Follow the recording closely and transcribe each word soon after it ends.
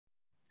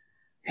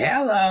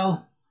Hello!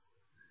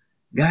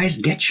 Guys,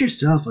 get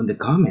yourself on the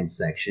comment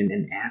section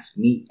and ask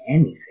me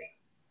anything.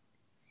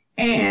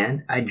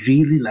 And I'd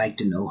really like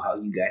to know how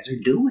you guys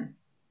are doing.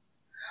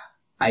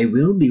 I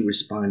will be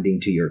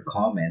responding to your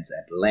comments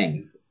at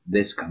length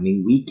this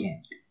coming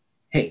weekend.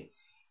 Hey,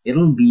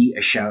 it'll be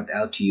a shout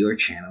out to your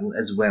channel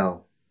as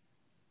well.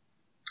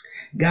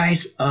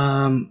 Guys,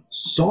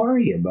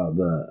 sorry about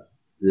the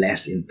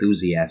less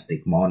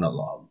enthusiastic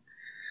monologue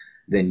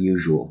than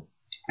usual.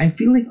 I'm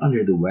feeling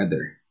under the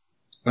weather.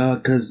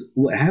 Because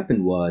what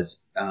happened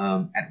was,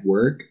 at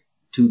work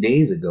 2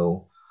 days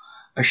ago,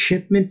 a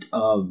shipment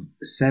of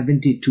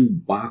 72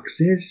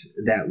 boxes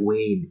that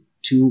weighed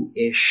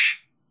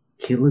 2-ish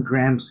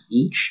kilograms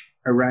each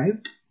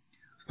arrived.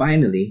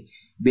 Finally,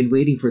 been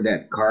waiting for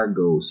that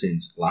cargo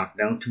since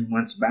lockdown 2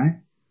 months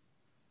back.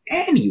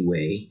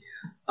 Anyway,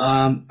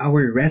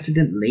 our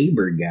resident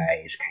labor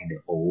guy is kind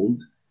of old,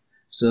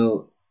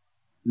 so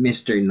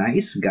Mr.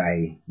 Nice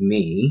Guy,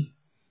 me,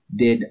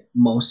 did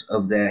most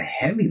of the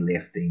heavy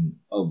lifting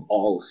of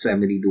all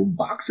 72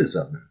 boxes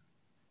of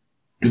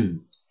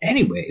them.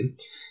 Anyway,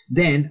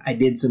 then I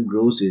did some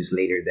groceries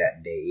later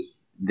that day.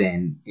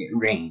 Then it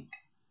rained.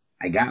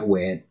 I got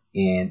wet,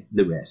 and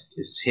the rest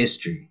is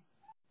history.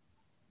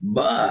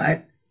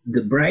 But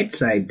the bright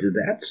side to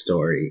that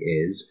story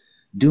is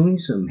doing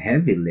some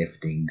heavy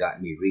lifting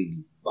got me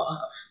really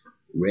buff,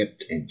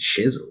 ripped, and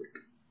chiseled.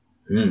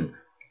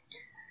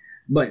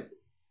 But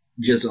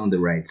just on the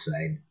right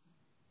side.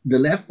 The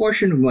left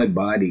portion of my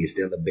body is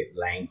still a bit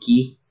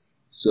lanky,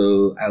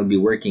 so I'll be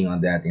working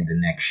on that in the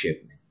next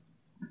shipment.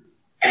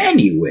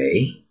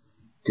 Anyway,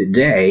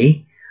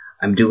 today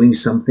I'm doing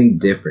something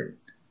different.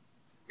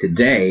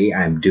 Today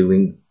I'm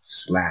doing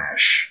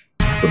Slash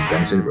from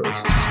Guns N'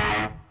 Roses.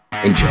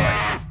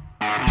 Enjoy.